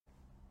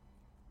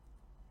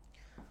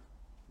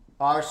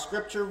Our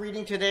scripture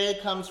reading today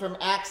comes from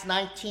Acts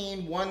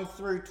 19, 1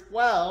 through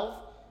 12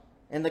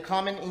 in the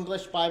Common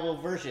English Bible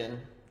version,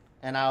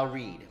 and I'll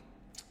read.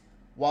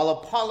 While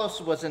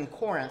Apollos was in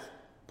Corinth,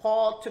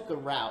 Paul took a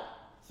route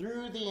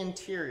through the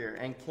interior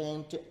and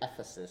came to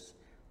Ephesus,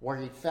 where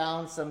he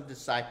found some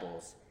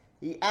disciples.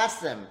 He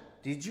asked them,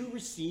 "Did you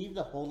receive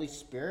the Holy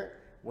Spirit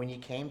when you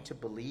came to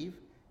believe?"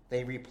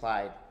 They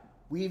replied,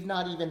 "We've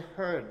not even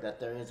heard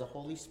that there is a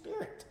Holy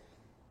Spirit."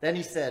 Then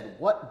he said,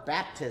 "What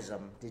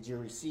baptism did you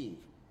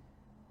receive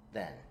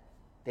then?"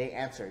 They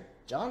answered,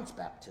 "John's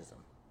baptism."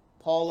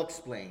 Paul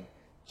explained,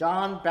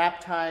 "John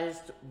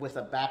baptized with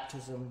a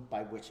baptism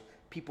by which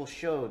people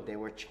showed they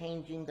were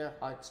changing their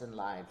hearts and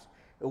lives.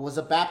 It was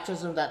a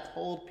baptism that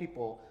told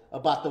people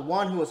about the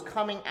one who was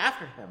coming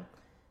after him.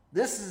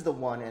 This is the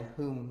one in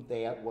whom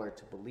they were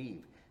to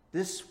believe.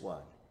 This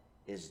one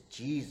is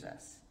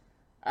Jesus."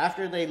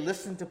 After they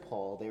listened to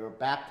Paul, they were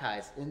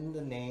baptized in the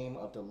name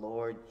of the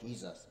Lord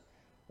Jesus.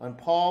 When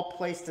Paul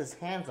placed his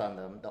hands on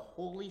them, the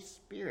Holy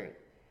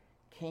Spirit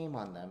came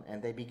on them,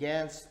 and they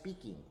began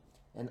speaking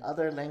in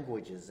other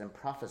languages and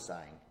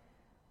prophesying.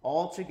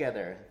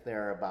 Altogether,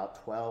 there are about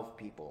 12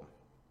 people.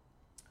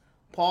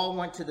 Paul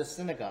went to the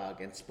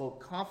synagogue and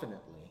spoke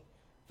confidently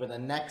for the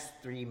next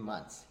 3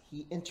 months.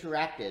 He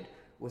interacted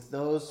with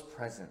those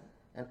present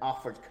and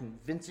offered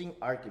convincing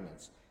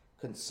arguments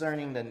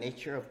concerning the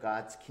nature of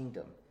God's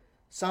kingdom.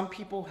 Some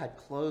people had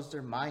closed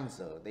their minds,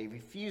 though. They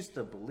refused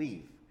to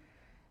believe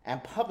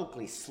and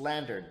publicly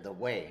slandered the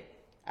way.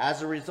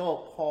 As a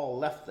result, Paul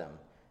left them,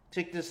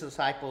 took his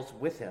disciples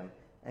with him,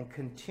 and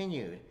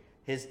continued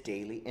his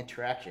daily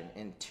interaction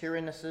in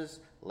Tyrannus'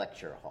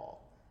 lecture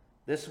hall.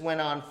 This went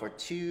on for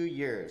 2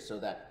 years, so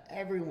that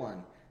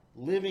everyone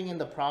living in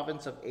the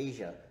province of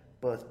Asia,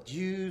 both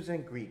Jews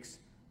and Greeks,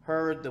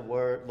 heard the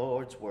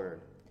Lord's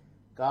word.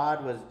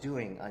 God was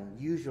doing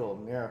unusual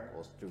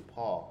miracles through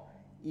Paul.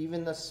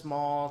 Even the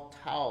small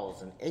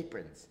towels and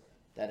aprons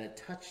that had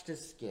touched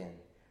his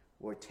skin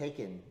were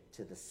taken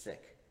to the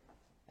sick,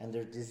 and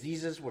their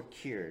diseases were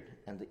cured,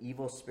 and the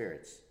evil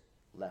spirits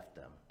left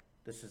them.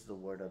 This is the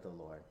word of the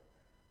Lord.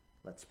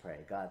 Let's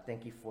pray. God,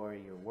 thank you for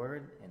your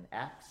word in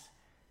Acts.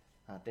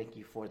 Thank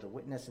you for the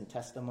witness and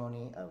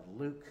testimony of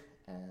Luke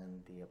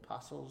and the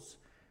apostles.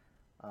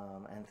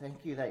 And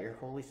thank you that your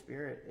Holy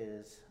Spirit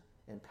is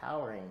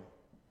empowered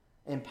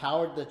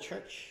the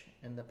church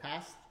in the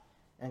past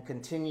and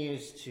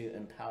continues to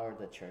empower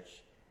the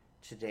church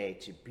today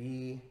to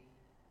be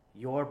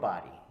your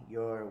body,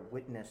 your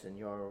witness, and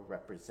your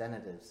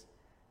representatives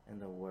in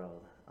the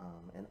world,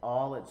 in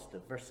all its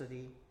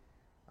diversity,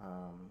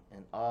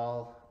 and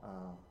all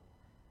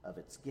of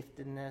its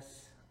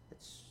giftedness,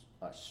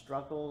 our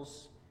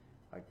struggles,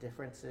 our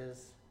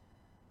differences.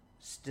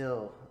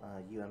 Still,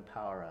 you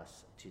empower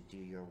us to do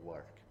your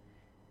work.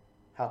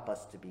 Help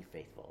us to be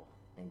faithful.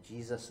 In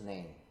Jesus'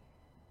 name,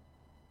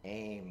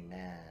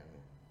 amen.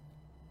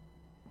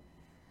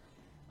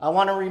 I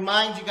want to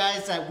remind you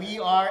guys that we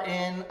are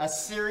in a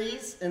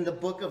series in the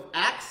book of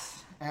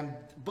Acts. And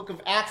the book of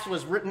Acts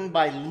was written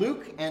by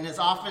Luke and is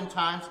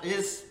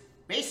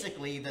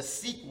basically the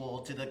sequel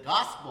to the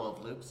Gospel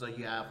of Luke. So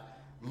you have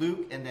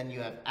Luke and then you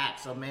have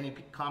Acts. So many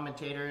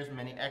commentators,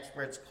 many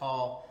experts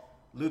call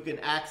Luke and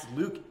Acts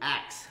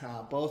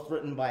both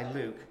written by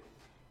Luke.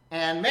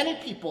 And many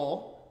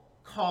people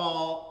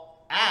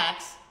call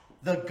Acts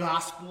the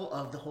Gospel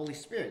of the Holy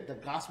Spirit, the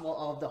Gospel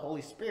of the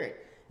Holy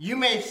Spirit. You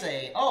may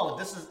say, "Oh,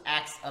 this is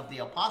Acts of the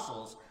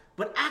Apostles."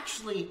 But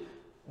actually,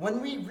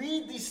 when we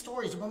read these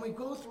stories, when we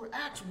go through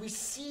Acts, we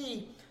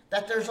see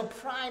that there's a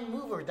prime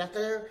mover, that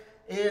there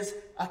is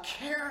a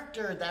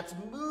character that's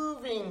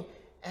moving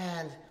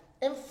and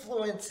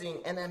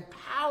influencing and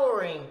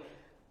empowering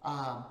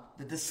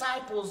the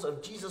disciples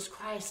of Jesus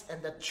Christ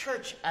and the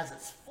church as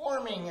it's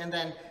forming and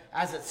then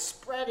as it's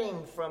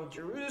spreading from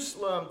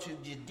Jerusalem to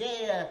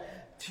Judea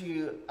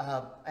to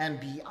and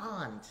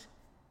beyond.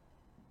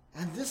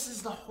 And this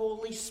is the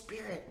Holy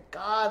Spirit,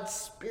 God's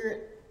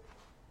Spirit,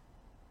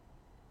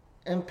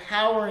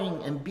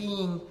 empowering and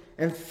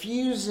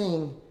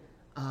infusing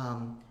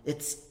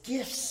its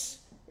gifts,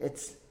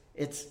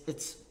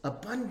 its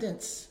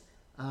abundance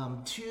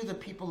to the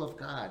people of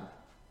God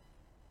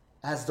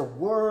as the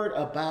word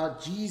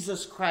about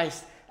Jesus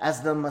Christ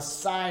as the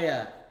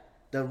Messiah,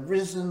 the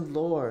risen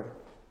Lord,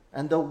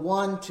 and the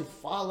one to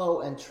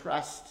follow and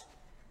trust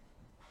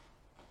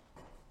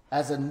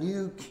as a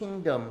new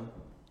king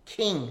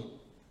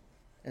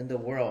in the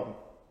world.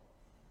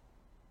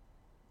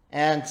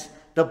 And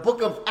the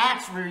book of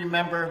Acts, we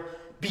remember,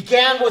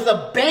 began with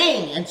a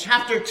bang in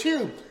chapter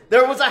 2.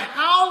 There was a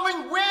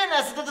howling wind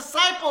as the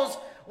disciples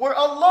were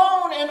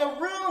alone in a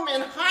room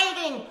and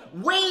hiding,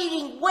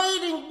 waiting,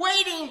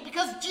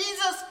 because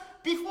Jesus,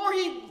 before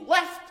he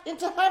left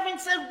into heaven,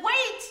 said,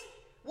 wait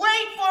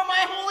for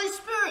my Holy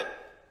Spirit.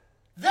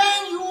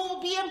 Then you will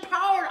be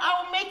empowered.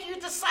 I will make you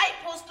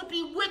disciples to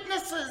be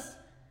witnesses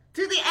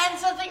to the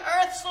ends of the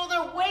earth. So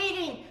they're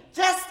waiting,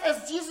 just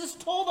as Jesus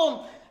told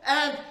them.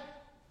 And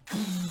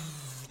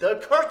the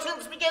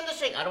curtains began to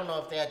shake. I don't know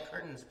if they had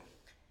curtains.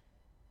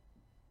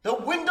 The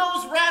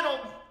windows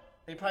rattled.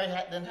 They probably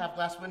didn't have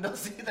glass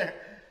windows either.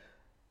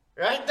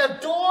 Right? The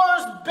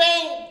doors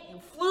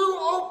flew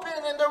open,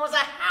 and there was a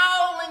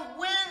howling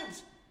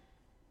wind.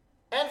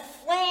 And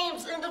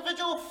flames,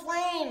 individual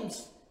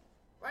flames,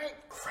 right?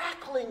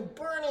 Crackling,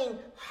 burning,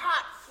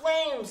 hot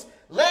flames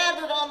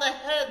landed on the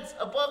heads,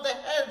 above the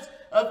heads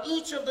of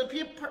each of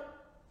the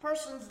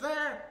persons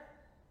there.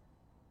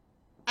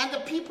 And the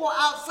people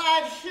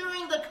outside,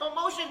 hearing the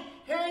commotion,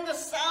 hearing the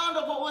sound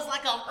of what was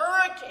like a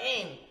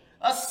hurricane,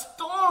 a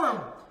storm,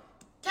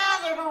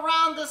 gathered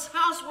around this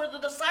house where the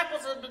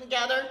disciples had been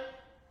gathered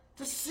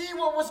to see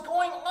what was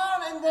going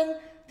on. And then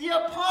the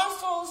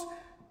apostles,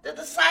 the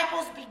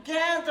disciples,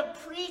 began to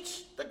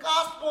preach the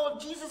gospel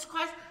of Jesus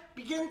Christ,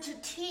 began to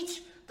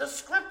teach the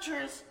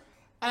scriptures,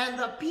 and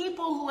the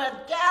people who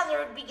had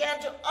gathered began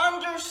to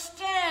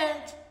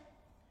understand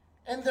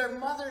in their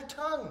mother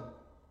tongue.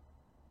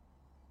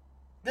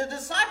 The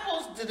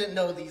disciples didn't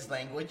know these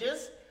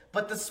languages,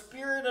 but the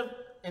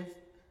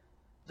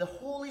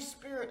Holy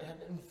Spirit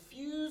had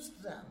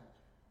infused them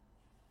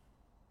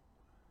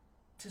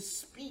to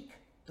speak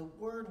the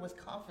word with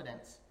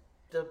confidence.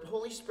 The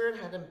Holy Spirit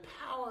had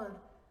empowered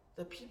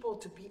the people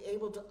to be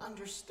able to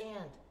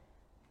understand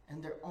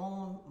in their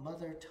own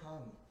mother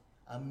tongue.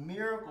 A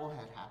miracle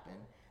had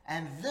happened,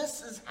 and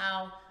this is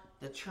how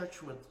the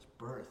church was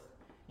birthed.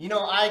 You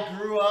know, I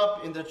grew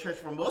up in the church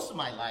for most of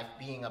my life,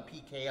 being a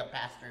PK, a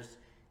pastor's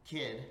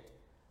kid,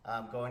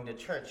 going to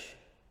church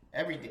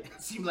every day. It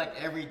seemed like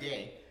every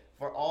day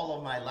for all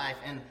of my life.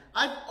 And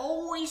I've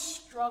always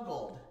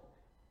struggled.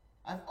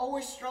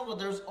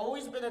 There's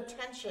always been a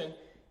tension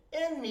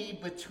in me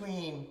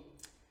between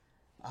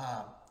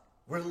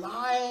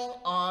relying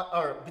on,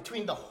 or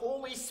between the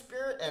Holy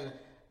Spirit and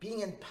being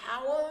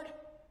empowered,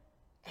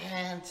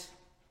 and,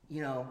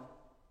 you know,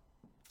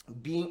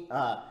 being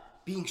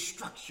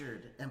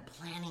structured and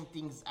planning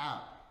things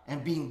out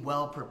and being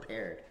well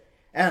prepared.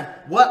 And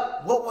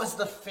what was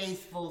the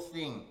faithful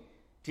thing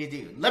to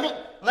do? Let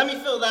me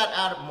fill that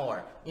out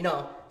more. You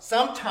know,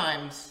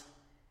 sometimes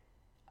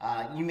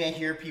you may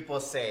hear people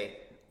say,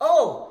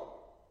 "Oh,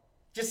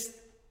 just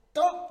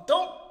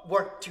don't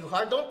work too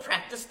hard, don't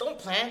practice, don't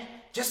plan,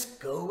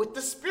 just go with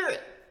the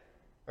Spirit,"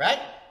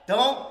 right?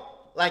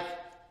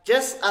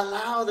 Just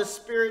allow the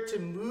Spirit to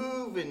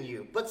move in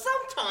you. But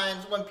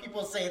sometimes when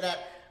people say that,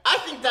 I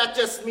think that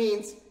just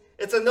means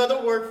it's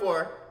another word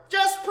for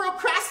just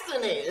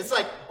procrastinate. It's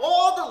like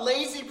all the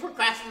lazy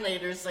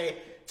procrastinators say,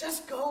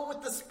 just go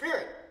with the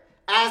Spirit,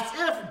 as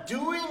if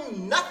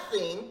doing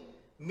nothing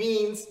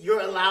means you're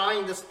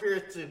allowing the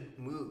Spirit to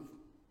move.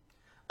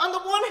 On the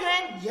one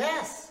hand,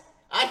 yes,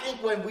 I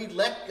think when we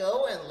let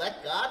go and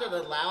let God, it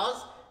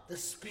allows the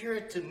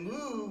Spirit to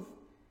move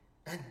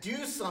and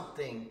do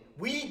something.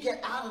 We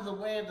get out of the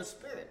way of the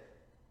Spirit.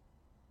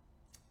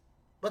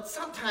 But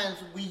sometimes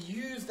we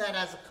use that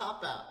as a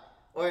cop-out,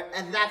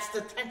 and that's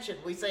the tension.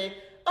 We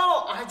say,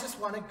 "Oh, I just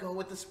want to go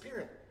with the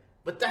Spirit."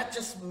 But that's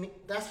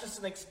just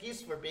an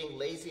excuse for being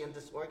lazy and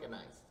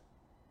disorganized.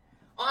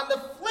 On the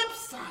flip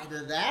side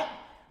of that,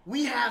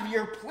 we have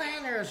your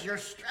planners, your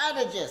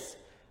strategists,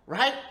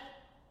 right?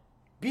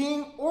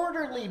 Being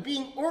orderly,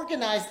 being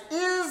organized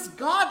is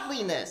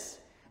godliness.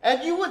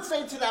 And you would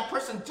say to that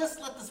person, just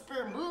let the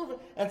Spirit move,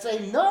 and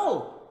say,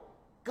 no,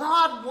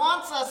 God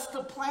wants us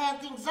to plan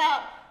things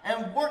out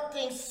and work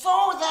things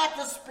so that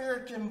the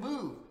Spirit can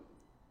move,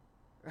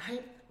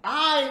 right?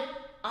 I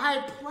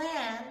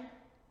plan,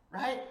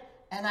 right?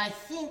 And I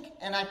think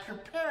and I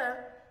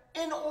prepare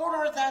in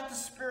order that the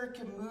Spirit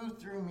can move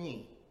through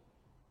me,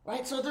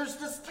 right? So there's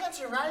this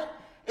tension, right?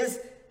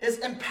 Is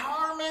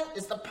empowerment,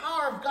 is the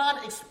power of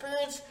God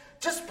experienced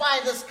just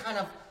by this kind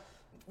of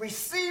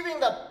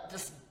receiving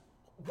this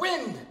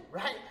wind,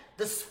 right?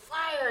 This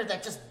fire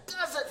that just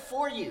does it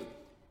for you.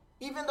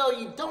 Even though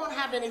you don't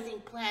have anything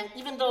planned,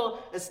 even though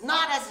it's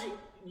not as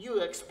you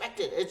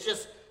expected, it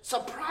just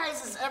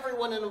surprises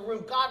everyone in the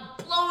room. God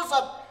blows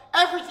up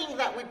everything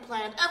that we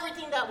planned,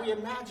 everything that we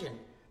imagined,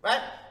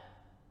 right?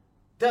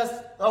 Does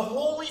the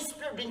Holy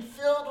Spirit, being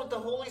filled with the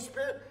Holy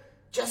Spirit,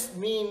 just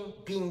mean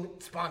being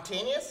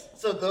spontaneous?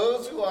 So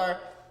those who are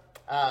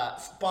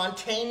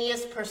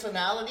spontaneous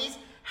personalities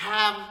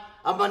have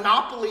a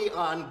monopoly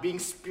on being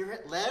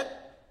Spirit-led?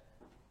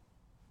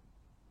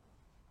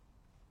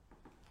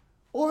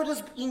 Or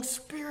does being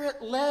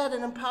Spirit-led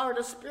and empowered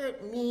of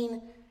Spirit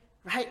mean,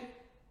 right,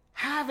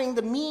 having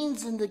the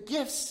means and the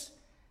gifts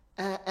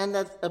and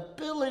the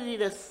ability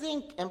to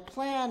think and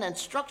plan and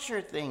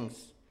structure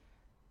things,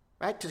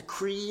 right, to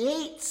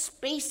create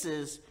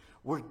spaces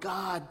where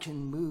God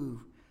can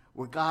move,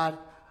 where God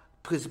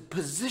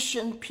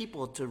position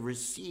people to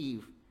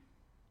receive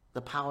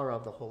the power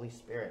of the Holy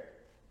Spirit?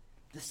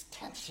 This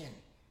tension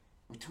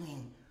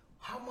between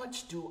how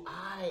much do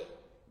I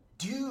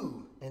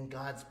do in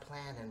God's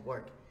plan and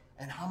work,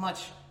 and how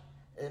much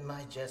am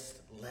I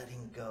just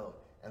letting go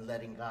and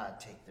letting God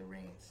take the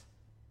reins?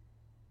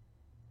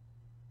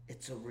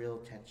 It's a real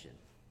tension.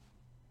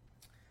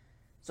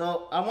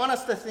 So I want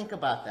us to think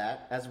about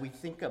that as we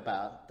think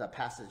about the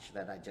passage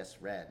that I just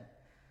read.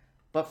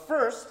 But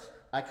first,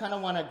 I kind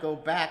of want to go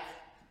back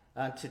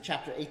to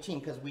chapter 18,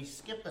 because we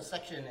skipped a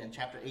section in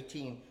chapter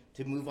 18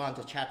 to move on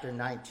to chapter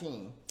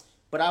 19.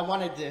 But I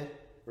wanted to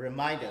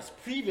remind us,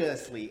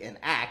 previously in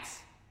Acts,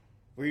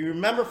 we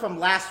remember from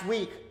last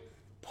week,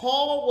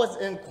 Paul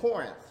was in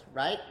Corinth,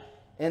 right?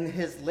 In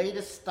his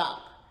latest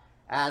stop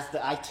as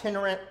the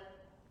itinerant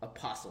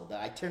apostle, the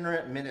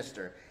itinerant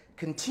minister,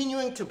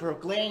 continuing to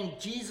proclaim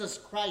Jesus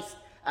Christ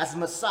as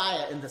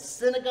Messiah in the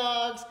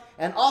synagogues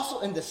and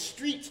also in the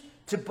streets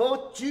to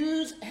both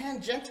Jews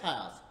and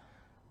Gentiles.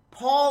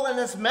 Paul and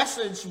his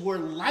message were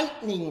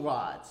lightning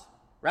rods,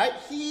 right?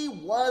 He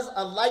was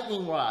a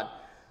lightning rod,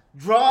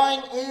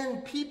 drawing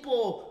in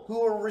people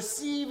who were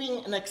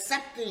receiving and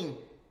accepting.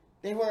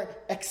 They were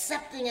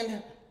accepting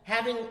and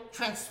having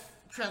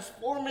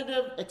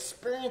transformative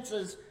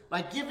experiences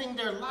by giving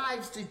their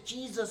lives to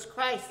Jesus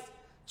Christ,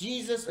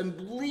 Jesus, and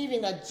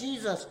believing that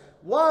Jesus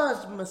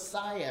was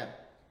Messiah.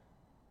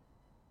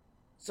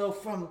 So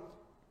from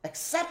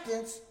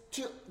acceptance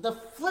to the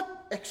flip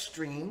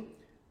extreme,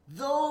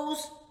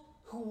 those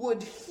who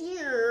would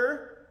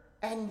hear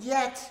and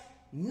yet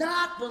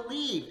not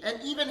believe, and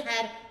even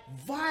had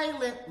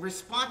violent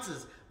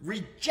responses,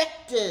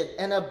 rejected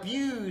and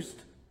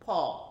abused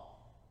Paul.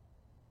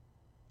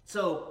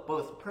 So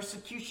both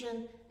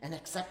persecution and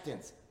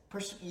acceptance.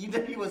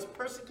 Either he was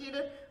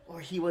persecuted or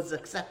he was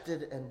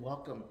accepted and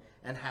welcomed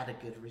and had a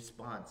good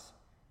response.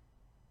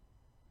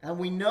 And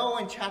we know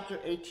in chapter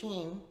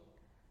 18,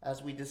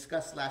 as we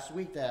discussed last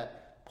week,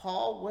 that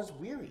Paul was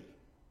weary.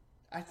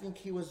 I think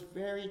he was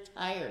very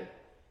tired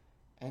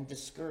and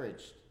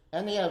discouraged.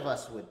 Any of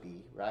us would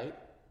be, right?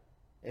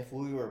 If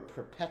we were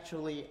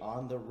perpetually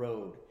on the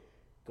road,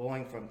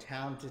 going from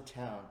town to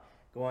town,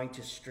 going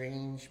to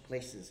strange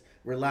places,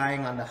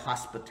 relying on the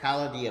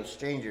hospitality of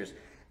strangers,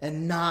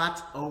 and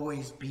not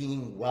always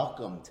being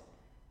welcomed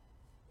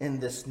in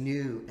this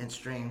new and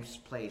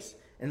strange place.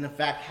 And in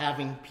fact,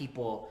 having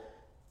people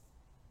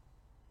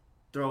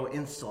throw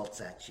insults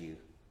at you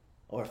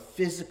or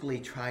physically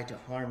try to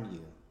harm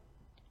you.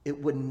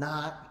 It would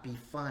not be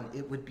fun.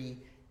 It would be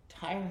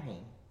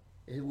tiring.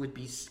 It would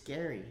be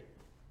scary.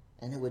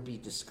 And it would be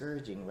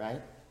discouraging,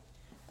 right?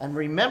 And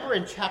remember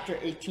in chapter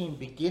 18,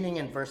 beginning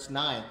in verse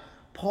 9,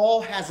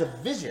 Paul has a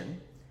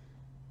vision,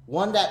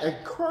 one that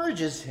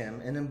encourages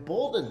him and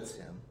emboldens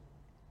him.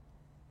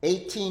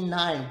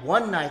 18:9,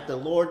 one night the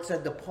Lord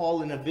said to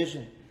Paul in a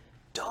vision,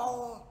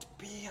 "Don't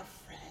be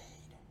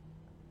afraid.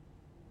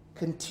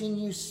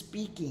 Continue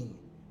speaking.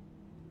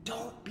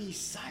 Don't be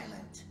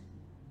silent.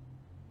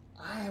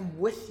 I am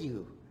with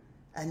you,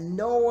 and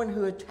no one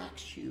who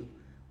attacks you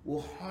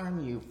will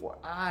harm you, for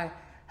I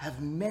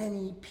have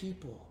many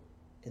people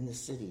in the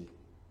city."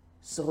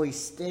 So he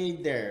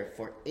stayed there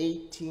for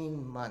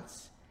 18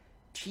 months,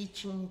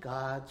 teaching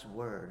God's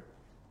word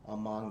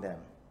among them.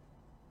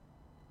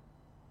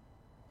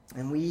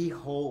 And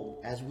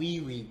as we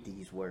read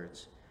these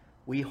words,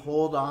 we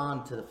hold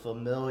on to the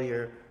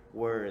familiar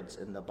words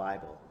in the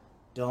Bible.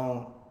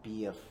 Don't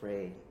be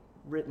afraid.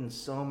 Written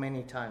so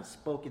many times,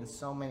 spoken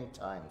so many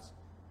times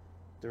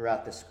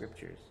throughout the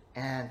scriptures.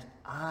 And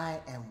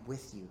I am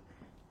with you.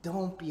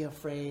 Don't be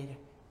afraid.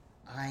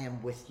 I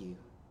am with you.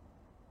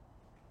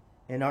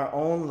 In our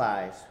own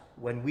lives,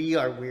 when we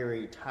are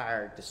weary,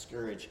 tired,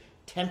 discouraged,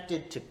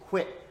 tempted to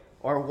quit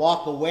or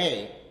walk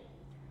away,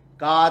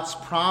 God's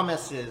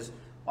promises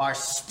are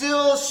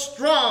still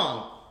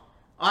strong,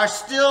 are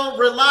still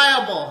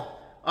reliable,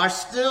 are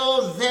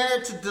still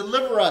there to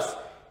deliver us.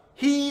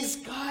 He's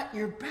got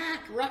your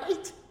back,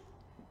 right?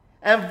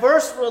 And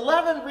verse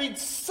 11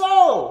 reads,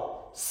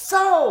 So,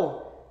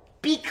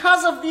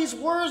 because of these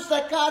words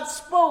that God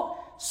spoke,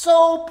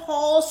 so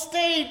Paul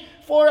stayed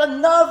for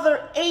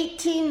another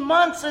 18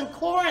 months in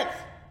Corinth.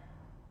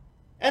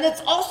 And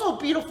it's also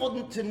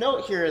beautiful to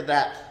note here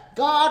that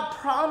God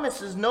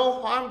promises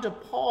no harm to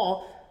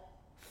Paul,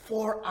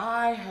 for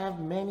I have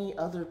many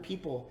other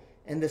people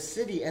in the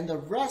city. And the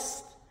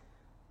rest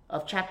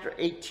of chapter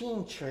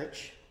 18,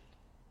 church,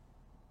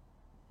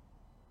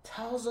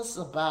 tells us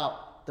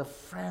about the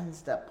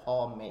friends that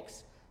Paul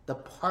makes, the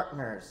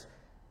partners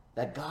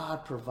that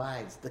God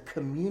provides, the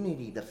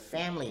community, the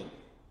family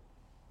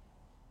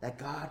that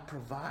God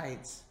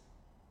provides,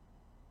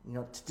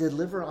 to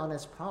deliver on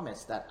his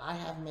promise that I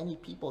have many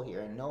people here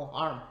and no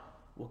harm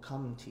will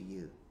come to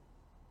you.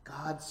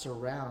 God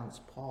surrounds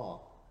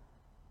Paul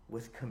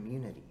with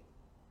community.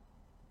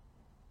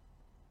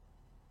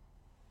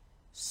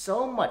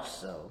 So much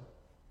so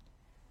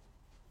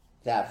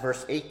that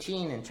verse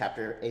 18 in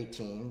chapter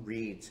 18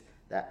 reads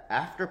that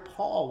after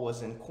Paul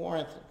was in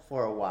Corinth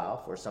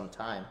for some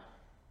time,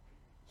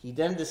 he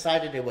then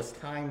decided it was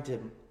time to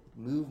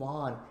move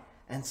on.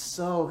 And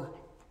so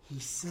he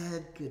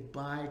said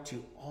goodbye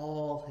to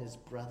all his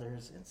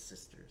brothers and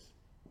sisters.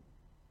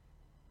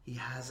 He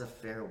has a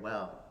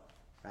farewell,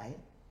 right?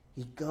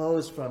 He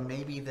goes from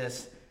maybe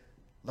this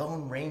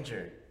lone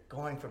ranger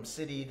going from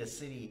city to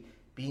city,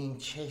 being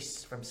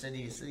chased from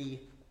city to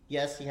city.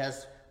 Yes, he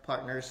has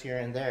partners here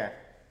and there,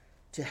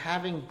 to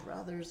having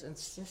brothers and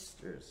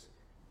sisters,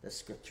 the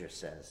scripture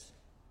says.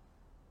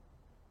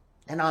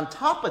 And on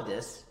top of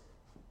this,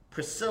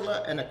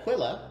 Priscilla and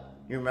Aquila,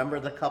 you remember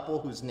the couple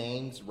whose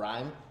names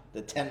rhyme,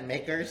 the tent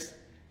makers,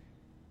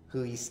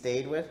 who he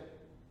stayed with,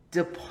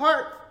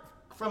 depart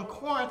from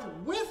Corinth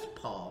with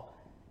Paul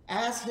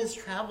as his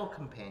travel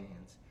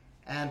companions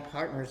and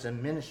partners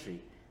in ministry.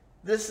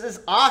 This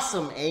is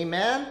awesome,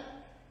 amen?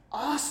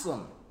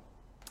 Awesome.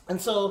 And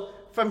so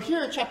from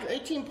here in chapter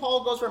 18,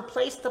 Paul goes from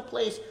place to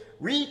place,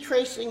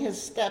 retracing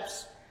his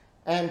steps,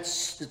 and it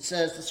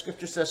says, the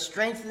scripture says,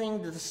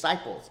 strengthening the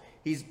disciples.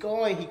 He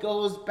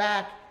goes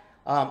back,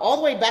 all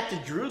the way back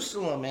to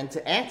Jerusalem and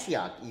to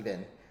Antioch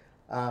even,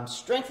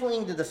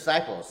 strengthening the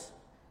disciples.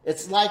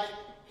 It's like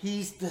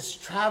he's this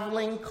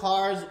traveling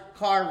car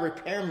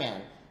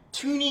repairman,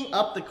 tuning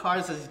up the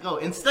cars as he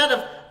goes. Instead of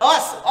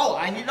us,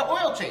 I need an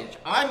oil change,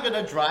 I'm going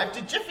to drive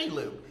to Jiffy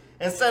Lube.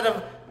 Instead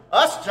of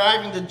us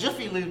driving to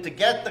Jiffy Lube to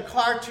get the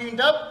car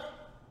tuned up,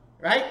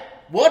 right?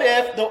 What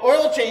if the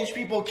oil change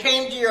people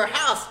came to your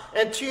house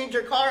and tuned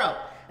your car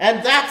up?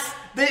 And that's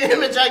the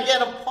image I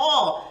get of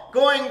Paul,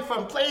 going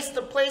from place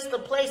to place to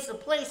place to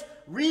place,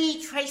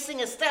 retracing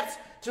his steps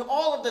to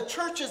all of the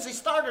churches he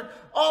started,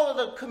 all of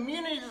the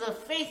communities of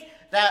faith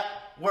that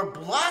were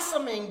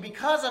blossoming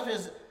because of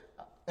his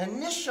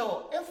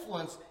initial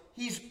influence.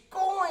 He's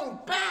going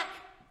back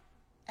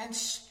and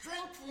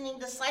strengthening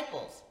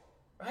disciples,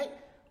 right?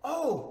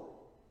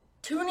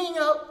 Tuning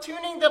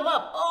them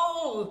up.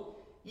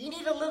 You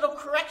need a little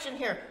correction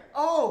here.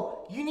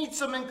 You need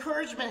some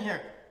encouragement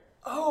here.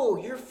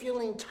 You're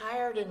feeling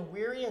tired and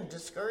weary and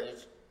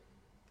discouraged?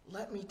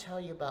 Let me tell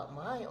you about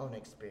my own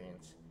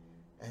experience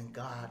and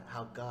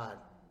how God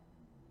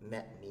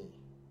met me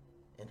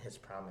in his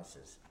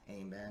promises.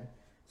 Amen.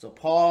 So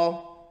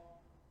Paul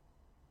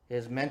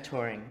is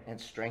mentoring and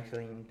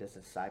strengthening the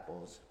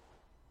disciples.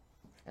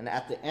 And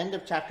at the end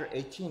of chapter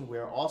 18, we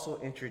are also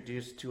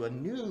introduced to a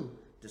new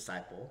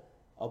disciple,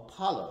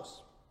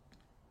 Apollos.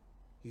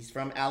 He's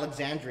from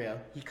Alexandria.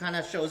 He kind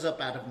of shows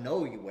up out of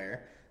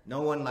nowhere.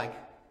 No one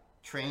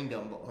trained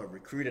him or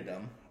recruited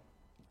him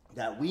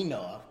that we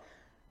know of.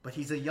 But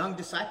he's a young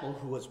disciple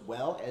who was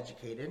well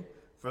educated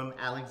from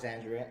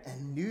Alexandria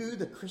and knew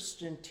the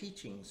Christian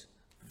teachings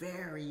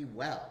very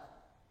well.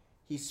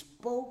 He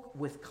spoke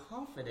with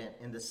confidence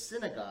in the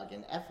synagogue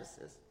in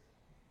Ephesus.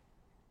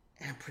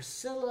 And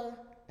Priscilla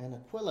and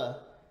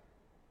Aquila,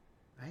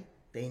 right,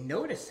 they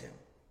notice him.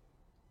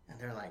 And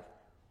they're like,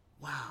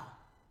 wow,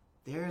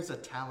 there's a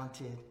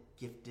talented,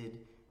 gifted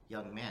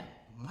young man,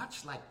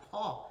 much like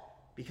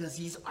Paul, because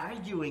he's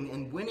arguing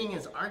and winning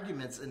his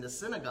arguments in the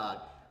synagogue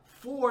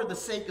for the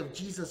sake of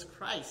Jesus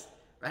Christ,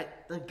 right?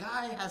 The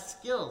guy has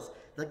skills.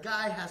 The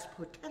guy has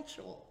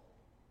potential,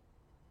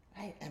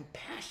 right? And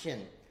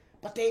passion.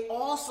 But they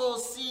also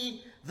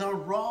see the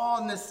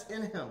rawness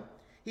in him.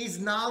 He's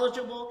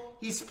knowledgeable.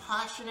 He's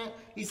passionate.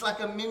 He's like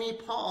a mini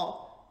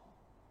Paul.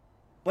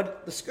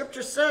 But the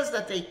scripture says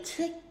that they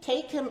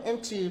take him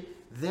into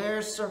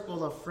their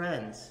circle of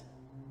friends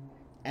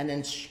and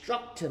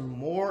instruct him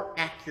more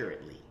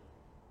accurately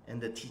in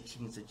the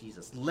teachings of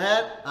Jesus.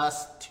 Let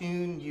us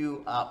tune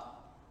you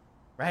up,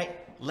 right?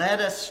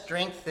 Let us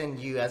strengthen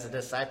you as a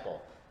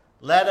disciple.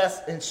 Let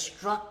us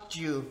instruct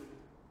you,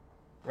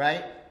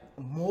 right,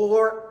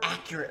 more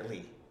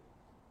accurately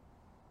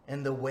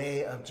in the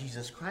way of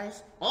Jesus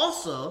Christ.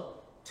 Also,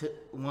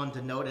 one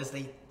to note is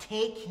they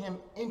take him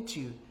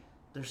into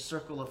their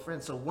circle of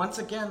friends. So once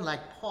again,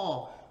 like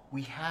Paul,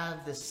 we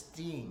have this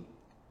theme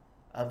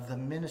of the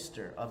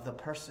minister, of the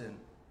person,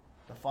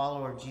 the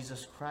follower of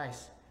Jesus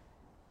Christ,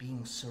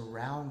 being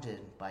surrounded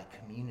by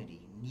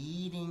community,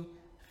 needing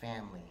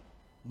family,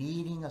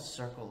 needing a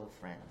circle of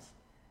friends.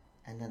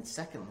 And then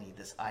secondly,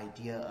 this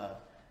idea of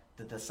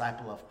the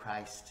disciple of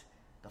Christ,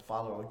 the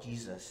follower of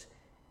Jesus,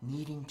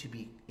 needing to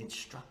be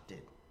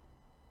instructed,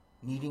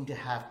 needing to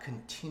have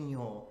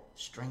continual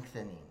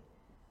strengthening.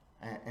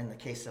 In the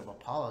case of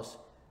Apollos,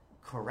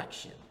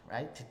 correction,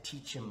 right? To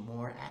teach him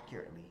more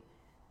accurately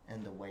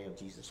in the way of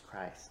Jesus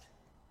Christ.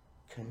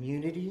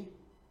 Community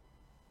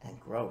and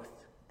growth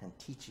and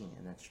teaching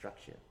and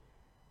instruction.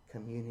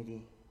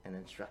 Community and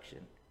instruction.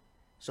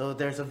 So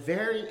there's a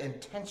very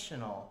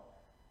intentional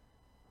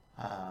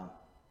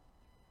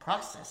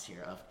process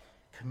here of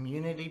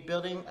community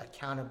building,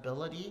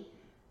 accountability,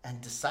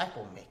 and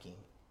disciple making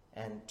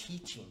and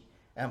teaching.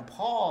 And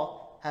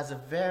Paul has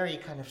a very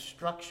kind of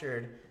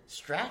structured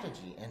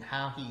strategy in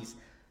how he's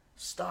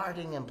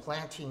starting and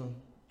planting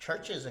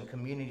churches and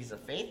communities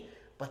of faith,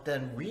 but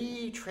then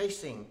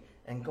retracing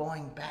and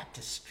going back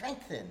to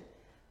strengthen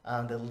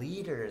the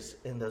leaders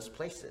in those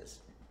places,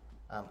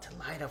 to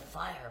light a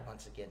fire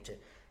once again, to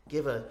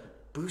give a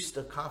boost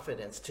of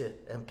confidence, to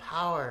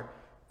empower,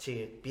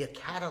 to be a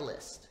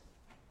catalyst.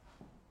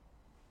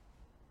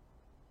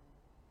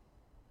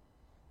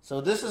 So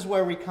this is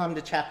where we come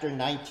to chapter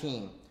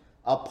 19.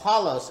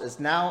 Apollos is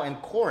now in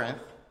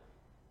Corinth,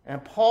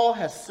 and Paul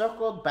has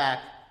circled back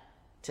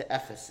to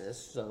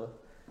Ephesus.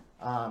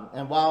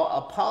 And while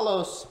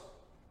Apollos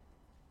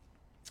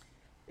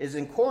is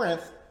in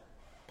Corinth,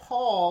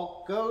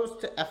 Paul goes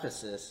to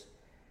Ephesus,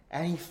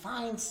 and he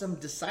finds some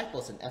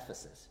disciples in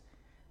Ephesus.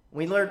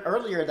 We learned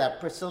earlier that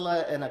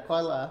Priscilla and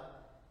Aquila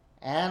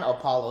and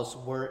Apollos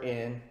were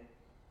in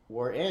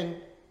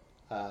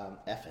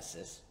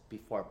Ephesus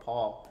before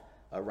Paul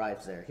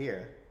arrives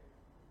here.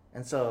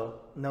 And so,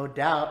 no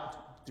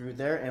doubt, through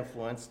their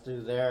influence,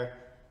 through their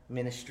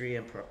ministry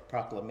and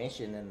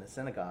proclamation in the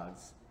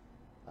synagogues,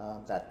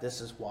 that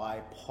this is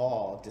why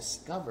Paul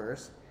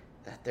discovers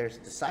that there's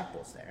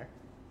disciples there.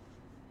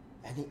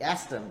 And he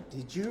asked them,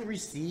 did you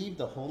receive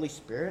the Holy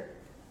Spirit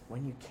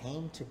when you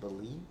came to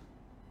believe?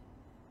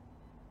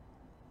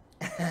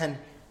 And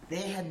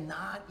they had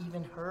not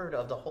even heard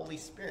of the Holy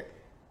Spirit.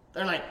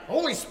 They're like,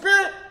 Holy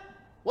Spirit?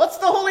 What's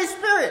the Holy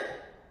Spirit?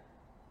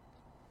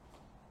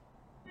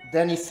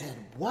 Then he said,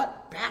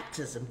 what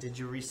baptism did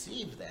you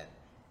receive then?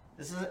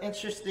 This is an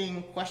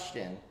interesting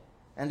question.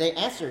 And they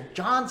answered,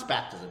 John's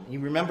baptism. You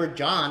remember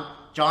John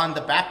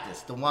the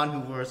Baptist, the one who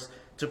was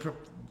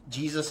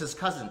Jesus'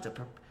 cousin,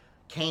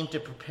 came to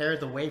prepare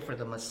the way for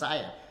the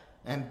Messiah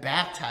and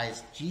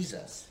baptized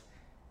Jesus.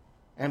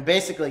 And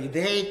basically,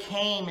 they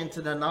came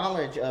into the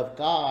knowledge of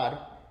God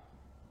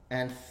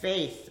and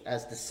faith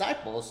as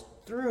disciples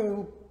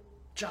through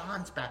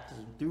John's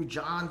baptism, through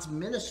John's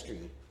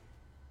ministry.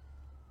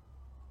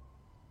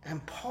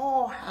 And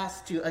Paul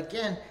has to,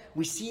 again,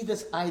 we see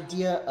this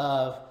idea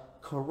of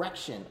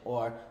correction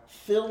or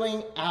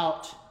filling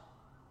out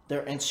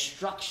their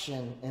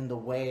instruction in the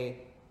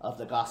way of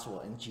the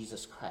gospel in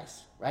Jesus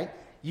Christ, right?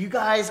 You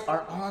guys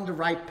are on the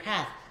right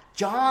path.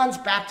 John's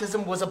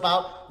baptism was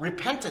about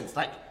repentance,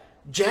 like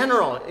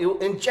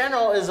in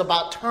general is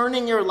about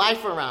turning your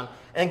life around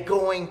and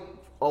going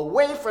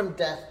away from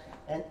death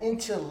and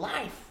into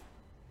life.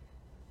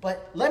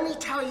 But let me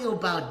tell you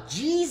about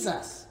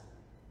Jesus,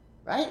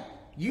 right?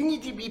 You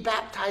need to be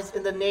baptized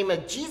in the name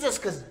of Jesus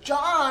because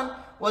John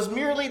was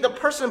merely the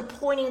person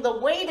pointing the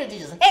way to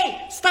Jesus.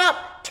 Hey,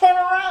 stop, turn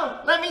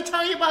around. Let me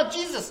tell you about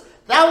Jesus.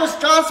 That was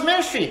John's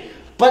ministry.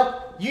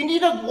 But you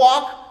need to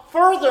walk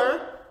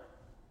further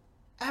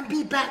and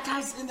be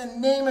baptized in the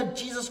name of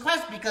Jesus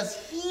Christ because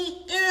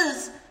he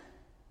is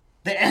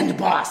the end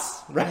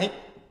boss, right?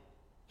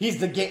 He's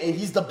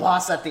the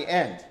boss at the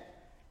end.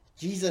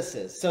 Jesus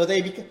is. So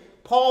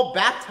Paul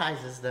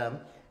baptizes them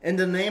in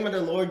the name of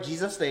the Lord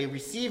Jesus. They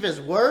receive his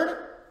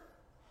word.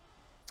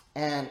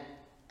 And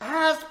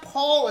as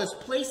Paul is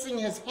placing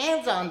his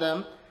hands on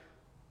them,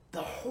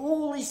 the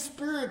Holy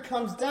Spirit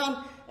comes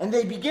down and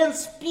they begin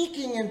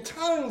speaking in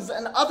tongues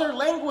and other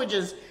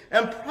languages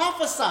and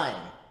prophesying.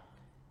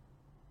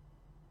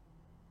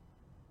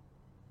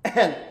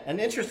 And an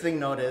interesting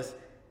note is,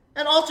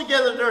 and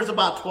altogether there's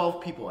about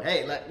 12 people.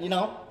 Hey,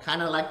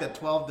 kind of like the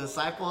 12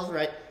 disciples,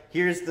 right?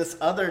 Here's this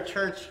other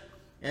church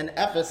in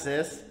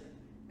Ephesus,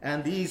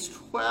 and these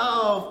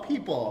 12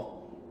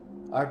 people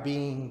are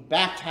being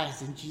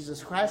baptized in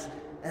Jesus Christ.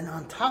 And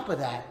on top of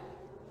that,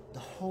 the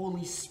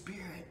Holy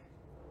Spirit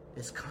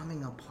is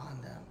coming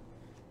upon them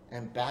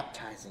and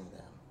baptizing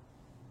them.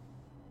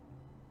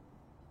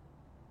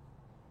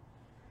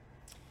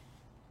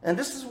 And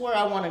this is where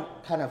I want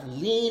to kind of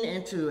lean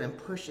into and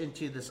push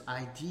into this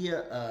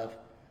idea of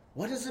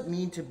what does it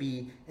mean to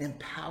be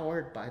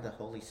empowered by the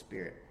Holy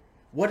Spirit?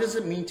 What does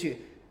it mean to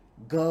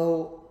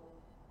go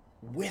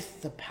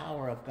with the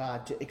power of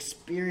God, to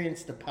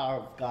experience the power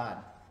of God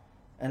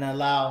and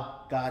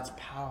allow God's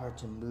power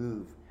to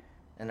move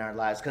in our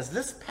lives? Because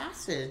this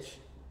passage,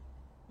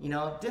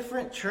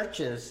 different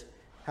churches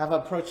have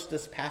approached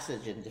this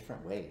passage in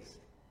different ways,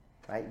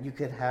 right? You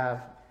could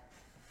have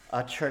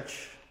a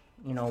church,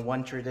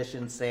 one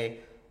tradition say,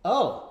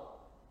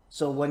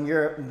 so when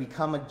you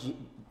become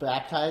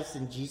baptized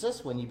in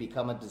Jesus, when you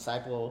become a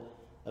disciple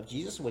of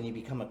Jesus, when you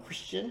become a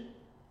Christian,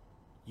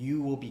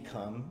 you will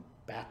become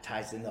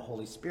baptized in the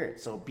Holy Spirit.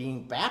 So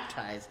being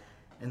baptized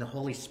in the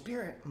Holy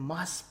Spirit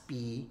must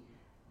be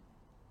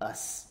a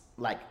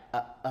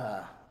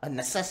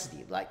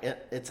necessity.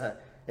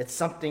 It's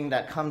something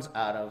that comes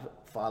out of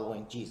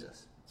following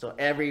Jesus. So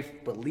every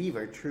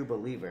believer, true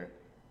believer,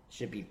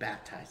 should be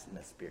baptized in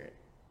the Spirit.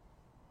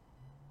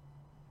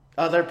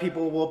 Other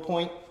people will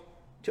point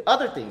to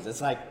other things.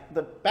 It's like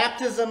the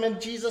baptism in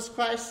Jesus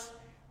Christ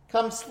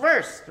comes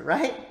first,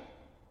 right?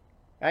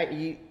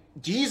 Right?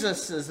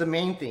 Jesus is the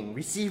main thing,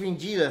 receiving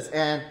Jesus.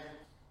 And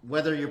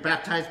whether you're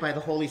baptized by the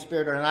Holy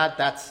Spirit or not,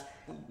 that's,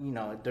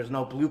 there's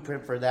no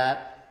blueprint for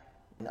that.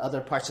 In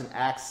other parts in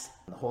Acts,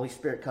 the Holy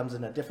Spirit comes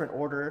in a different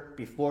order,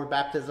 before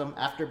baptism,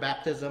 after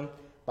baptism,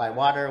 by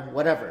water,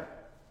 whatever.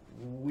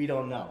 We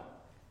don't know.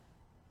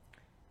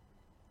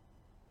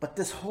 But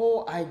this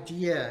whole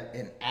idea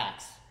in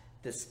Acts,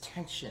 this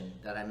tension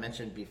that I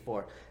mentioned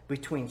before,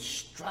 between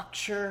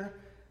structure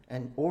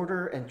and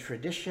order and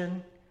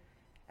tradition,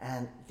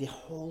 and the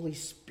Holy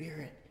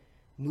Spirit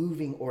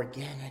moving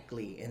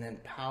organically and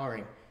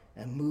empowering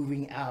and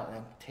moving out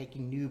and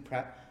taking new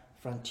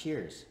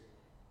frontiers.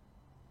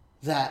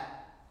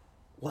 That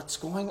what's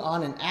going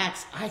on in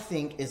Acts, I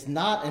think, is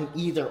not an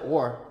either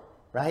or,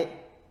 right?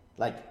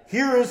 Like,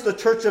 here is the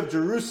Church of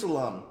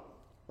Jerusalem,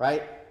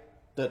 right?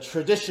 The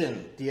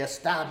tradition, the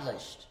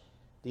established,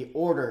 the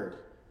ordered.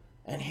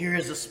 And here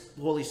is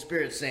the Holy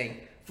Spirit saying,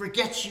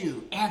 forget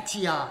you,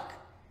 Antioch,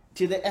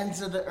 to the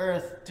ends of the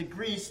earth, to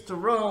Greece, to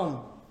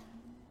Rome,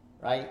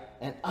 right?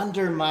 And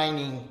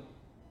undermining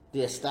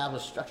the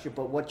established structure.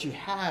 But what you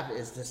have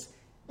is this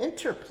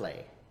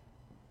interplay,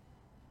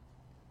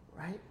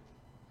 right?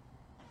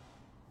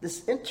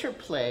 This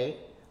interplay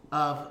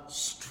of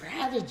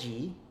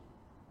strategy,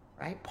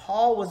 right?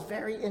 Paul was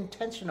very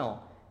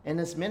intentional in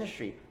his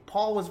ministry.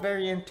 Paul was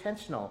very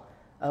intentional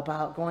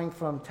about going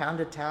from town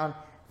to town,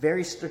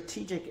 very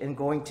strategic in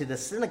going to the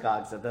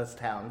synagogues of those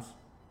towns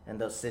and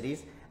those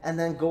cities, and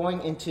then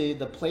going into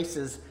the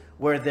places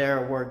where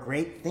there were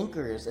great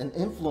thinkers and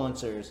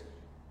influencers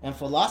and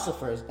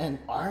philosophers and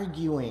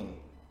arguing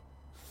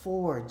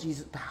for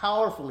Jesus,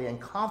 powerfully and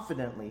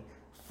confidently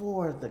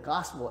for the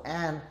gospel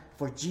and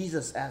for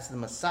Jesus as the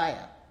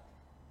Messiah,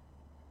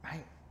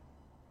 right?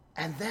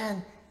 And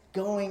then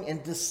going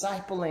and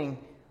discipling,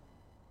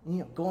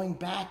 going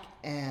back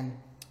and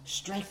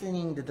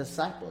strengthening the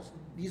disciples.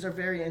 These are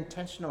very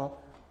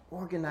intentional,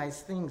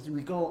 organized things.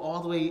 We go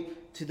all the way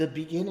to the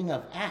beginning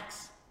of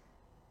Acts.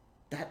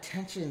 That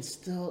tension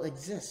still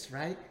exists,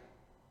 right?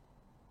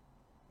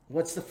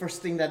 What's the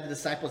first thing that the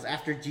disciples,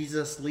 after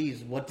Jesus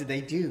leaves, what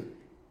do?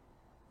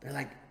 They're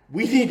like,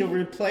 we need to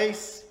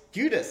replace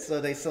Judas.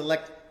 So they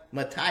select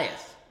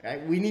Matthias,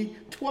 right? We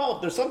need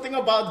 12. There's something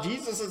about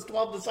Jesus'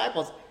 12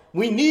 disciples.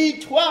 We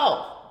need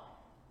 12.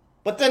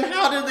 But then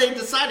how do they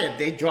decide it?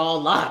 They draw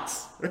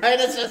lots, right?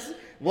 It's just,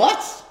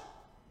 what?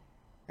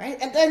 Right?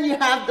 And then you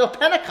have the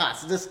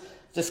Pentecost,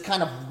 this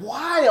kind of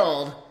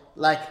wild,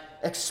 like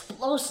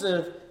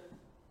explosive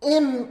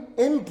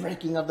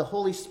inbreaking of the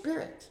Holy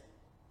Spirit.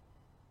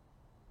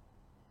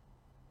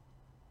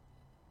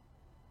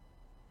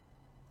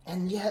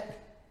 And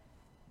yet,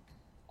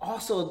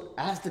 also,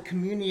 as the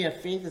community of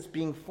faith is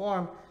being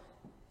formed,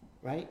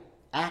 right?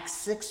 Acts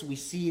 6, we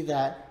see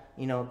that,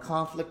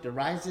 conflict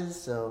arises,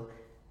 so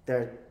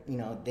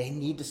they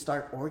need to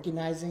start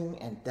organizing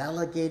and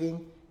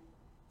delegating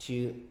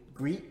to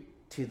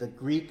the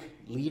Greek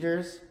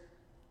leaders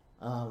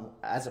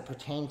as it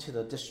pertained to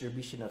the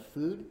distribution of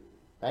food,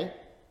 right?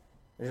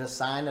 There's a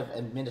sign of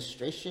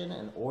administration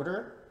and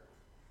order,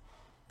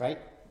 right?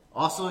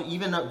 Also,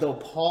 even though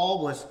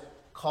Paul was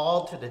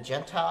called to the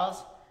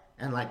Gentiles,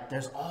 and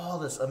there's all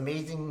this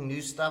amazing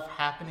new stuff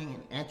happening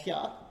in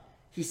Antioch,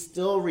 he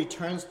still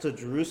returns to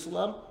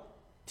Jerusalem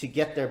to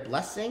get their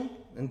blessing.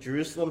 And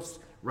Jerusalem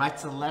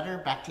writes a letter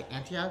back to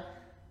Antioch.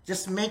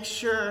 Just make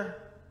sure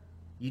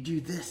you do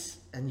this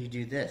and you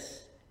do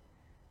this.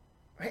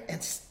 Right?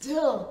 And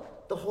still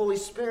the Holy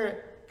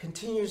Spirit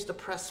continues to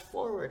press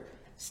forward.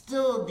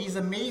 Still these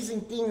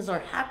amazing things are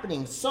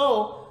happening.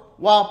 So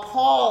while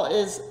Paul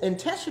is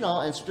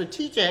intentional and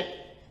strategic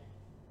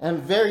and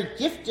very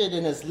gifted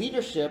in his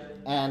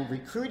leadership and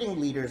recruiting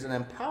leaders and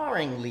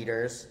empowering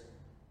leaders,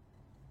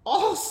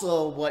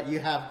 also what you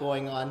have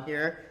going on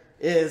here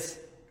is,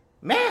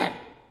 man,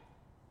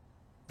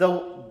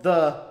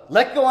 the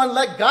let go and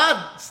let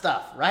God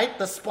stuff, right?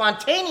 The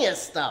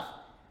spontaneous stuff.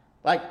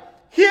 Like,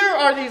 here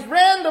are these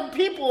random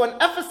people in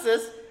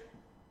Ephesus.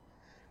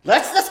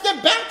 Let's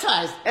get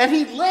baptized. And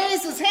he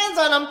lays his hands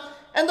on them,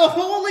 and the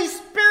Holy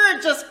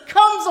Spirit just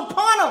comes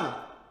upon them.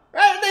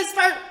 Right? They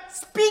start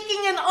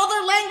speaking in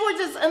other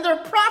languages, and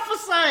they're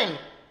prophesying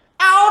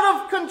out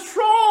of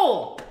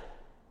control.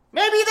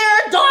 Maybe there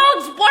are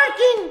dogs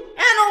barking,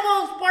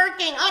 animals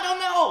barking, I don't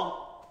know.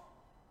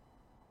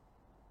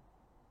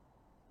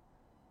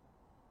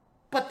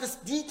 But this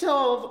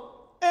detail,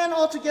 and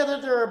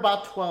altogether there are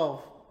about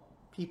 12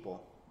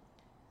 people,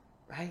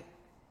 right?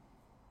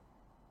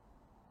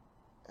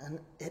 And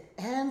it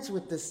ends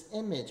with this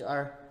image,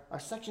 our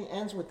section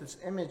ends with this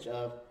image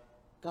of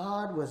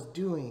God was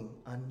doing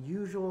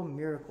unusual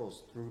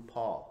miracles through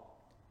Paul.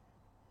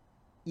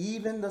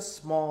 Even the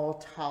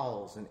small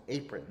towels and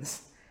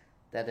aprons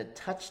that had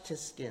touched his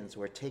skins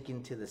were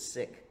taken to the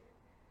sick,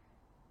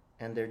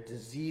 and their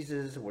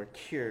diseases were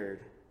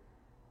cured,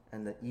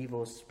 and the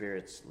evil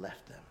spirits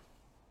left them.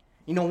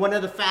 One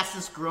of the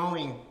fastest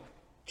growing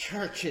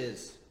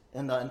churches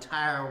in the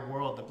entire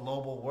world, the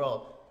global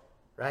world,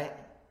 right,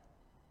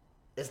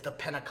 is the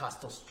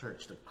Pentecostal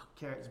church, the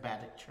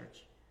charismatic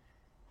church.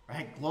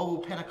 Right?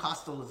 Global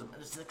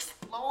Pentecostalism is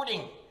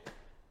exploding,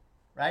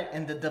 right,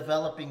 in the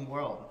developing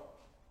world.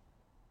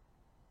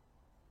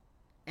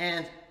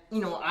 And,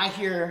 I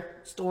hear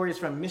stories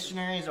from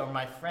missionaries or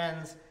my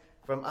friends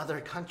from other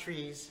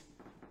countries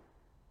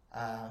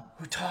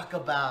who talk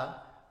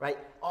about, right,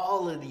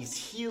 all of these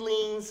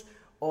healings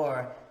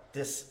or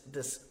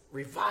this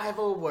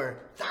revival where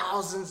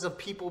thousands of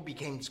people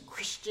became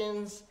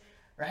Christians,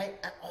 right?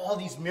 And all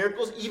these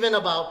miracles, even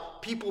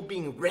about people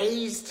being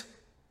raised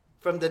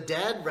from the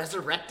dead,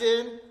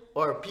 resurrected,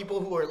 or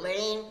people who are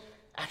lame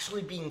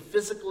actually being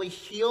physically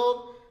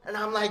healed. And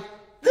I'm like,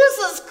 this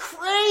is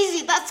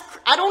crazy.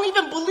 I don't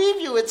even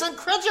believe you. It's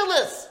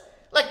incredulous.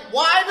 Like,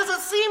 why does it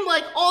seem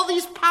like all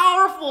these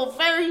powerful,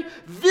 very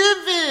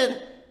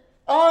vivid,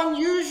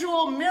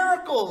 unusual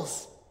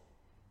miracles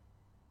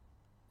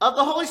of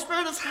the Holy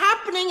Spirit is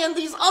happening in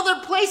these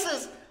other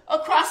places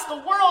across the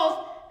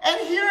world, and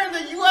here in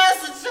the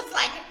U.S., it's just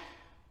like,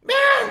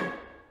 man,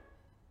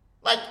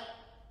 like,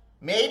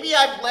 maybe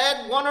I've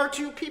led one or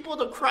two people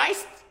to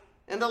Christ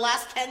in the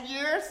last 10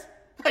 years?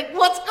 Like,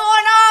 what's going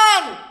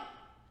on?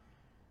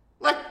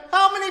 Like,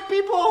 how many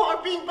people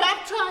are being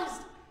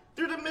baptized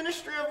through the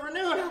ministry of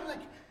Renew? And I'm like,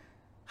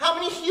 how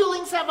many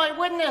healings have I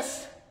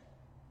witnessed?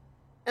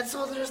 And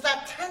so there's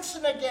that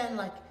tension again,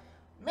 like,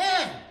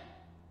 man,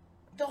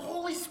 the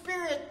Holy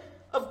Spirit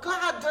of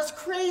God does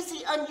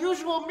crazy,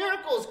 unusual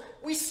miracles.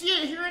 We see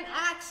it here in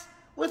Acts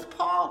with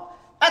Paul.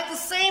 At the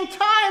same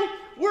time,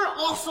 we're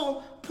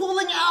also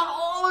pulling out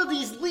all of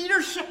these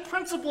leadership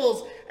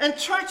principles and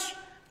church,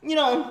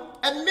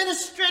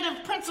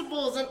 administrative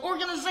principles and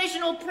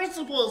organizational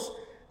principles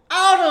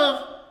out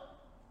of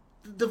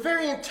the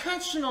very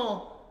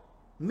intentional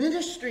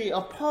ministry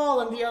of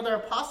Paul and the other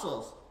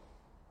apostles.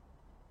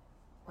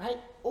 Right?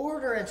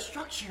 Order and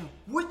structure.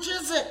 Which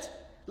is it?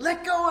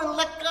 Let go and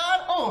let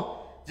God?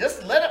 Oh,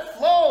 just let it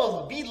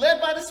flow. Be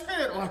led by the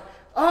Spirit. Or,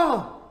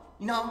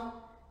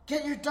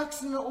 get your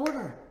ducks in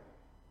order.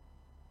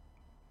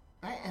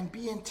 Right? And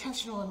be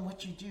intentional in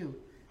what you do.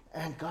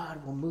 And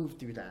God will move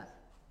through that.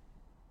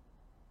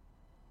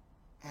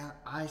 And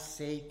I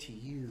say to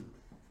you,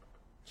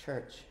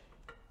 church,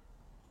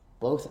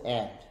 both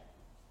and,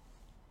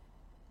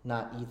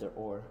 not either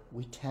or.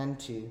 We tend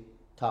to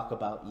talk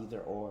about either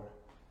or.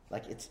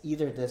 Like it's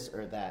either this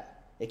or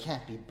that. It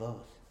can't be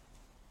both.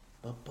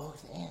 But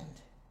both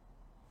and.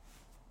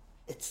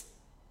 It's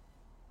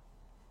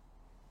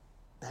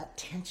that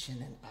tension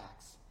in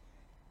Acts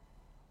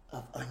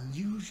of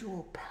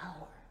unusual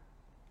power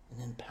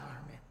and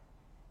empowerment,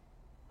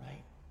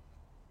 right?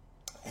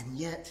 And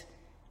yet,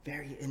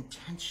 very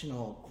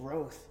intentional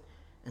growth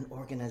and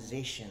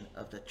organization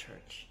of the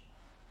church,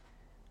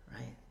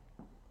 right?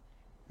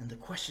 And the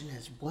question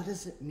is, what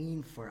does it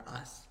mean for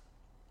us?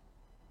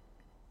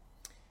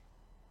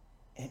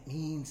 It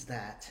means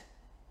that,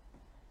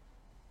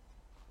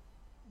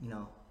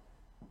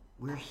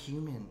 we're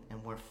human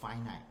and we're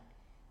finite.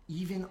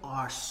 Even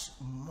our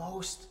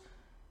most,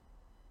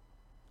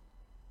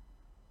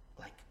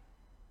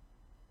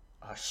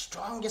 our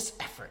strongest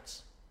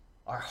efforts,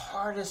 our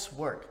hardest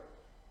work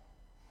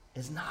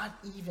is not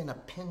even a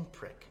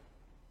pinprick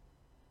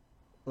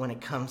when it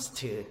comes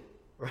to,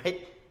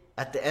 right,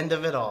 at the end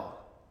of it all,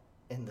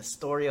 in the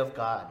story of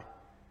God,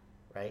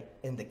 right,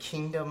 in the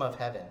kingdom of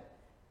heaven,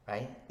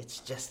 right, it's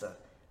just a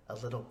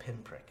little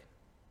pinprick.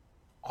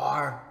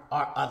 My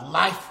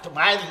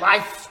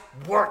life's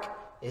work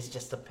is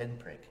just a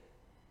pinprick.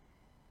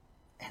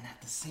 And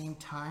at the same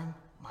time,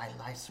 my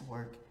life's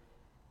work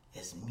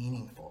is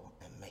meaningful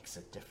and makes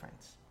a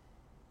difference.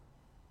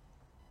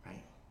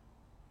 Right?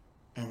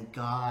 And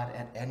God,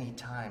 at any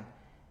time,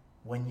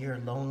 when you're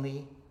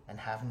lonely and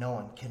have no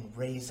one, can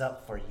raise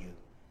up for you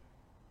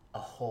a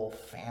whole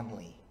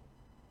family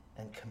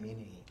and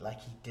community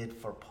like he did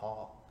for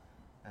Paul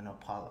and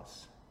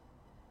Apollos.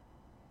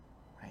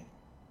 Right?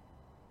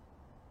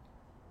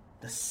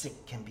 The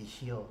sick can be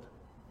healed.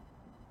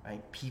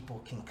 Right?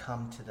 People can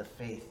come to the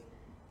faith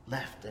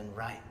left and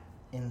right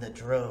in the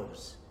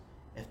droves.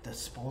 If the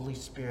Holy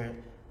Spirit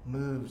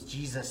moves,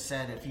 Jesus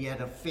said if you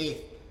had a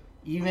faith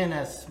even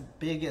as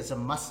big as a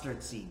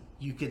mustard seed,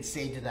 you could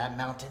say to that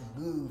mountain,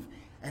 move,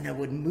 and it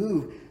would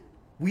move.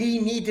 We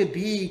need to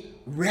be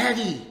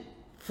ready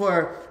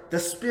for the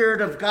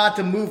Spirit of God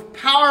to move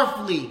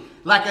powerfully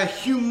like a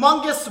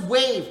humongous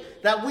wave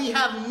that we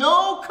have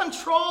no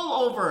control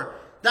over,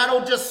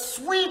 that'll just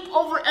sweep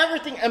over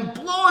everything and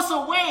blow us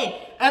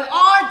away. And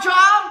our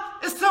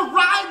job is to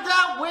ride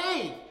that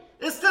wave.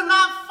 It's to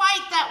not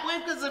fight that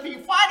wave, because if you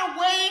fight a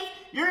wave,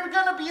 you're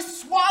going to be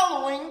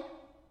swallowing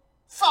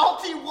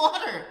salty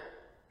water,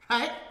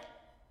 right?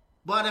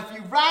 But if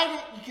you ride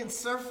it, you can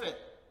surf it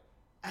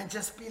and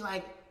just be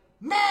like,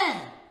 man,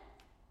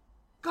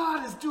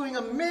 God is doing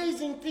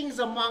amazing things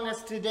among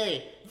us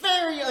today.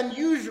 Very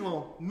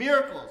unusual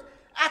miracles.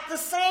 At the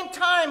same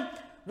time,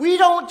 we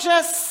don't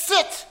just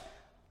sit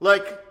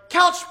like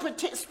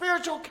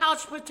spiritual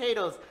couch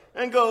potatoes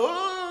and go,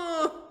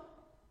 oh.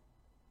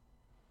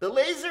 The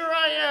lazier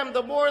I am,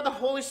 the more the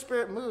Holy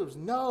Spirit moves.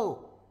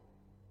 No.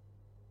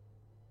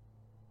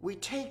 We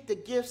take the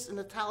gifts and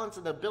the talents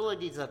and the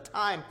abilities of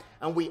time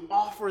and we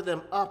offer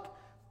them up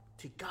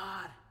to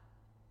God.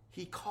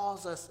 He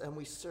calls us and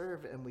we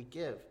serve and we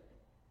give.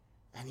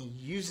 And he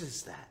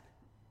uses that.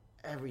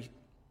 Every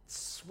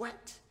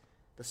sweat,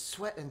 the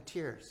sweat and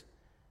tears,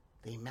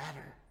 they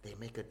matter. They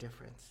make a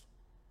difference.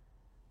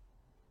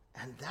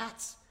 And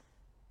that's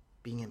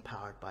being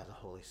empowered by the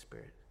Holy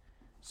Spirit.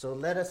 So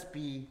let us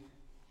be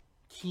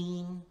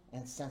keen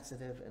and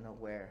sensitive and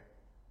aware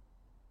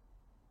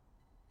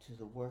to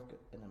the work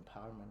and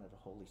empowerment of the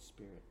Holy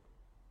Spirit,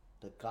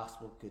 the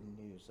gospel good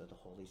news of the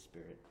Holy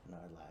Spirit in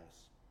our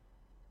lives.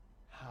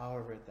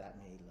 However that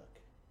may look,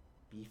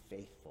 be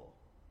faithful,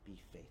 be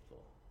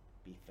faithful,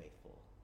 be faithful.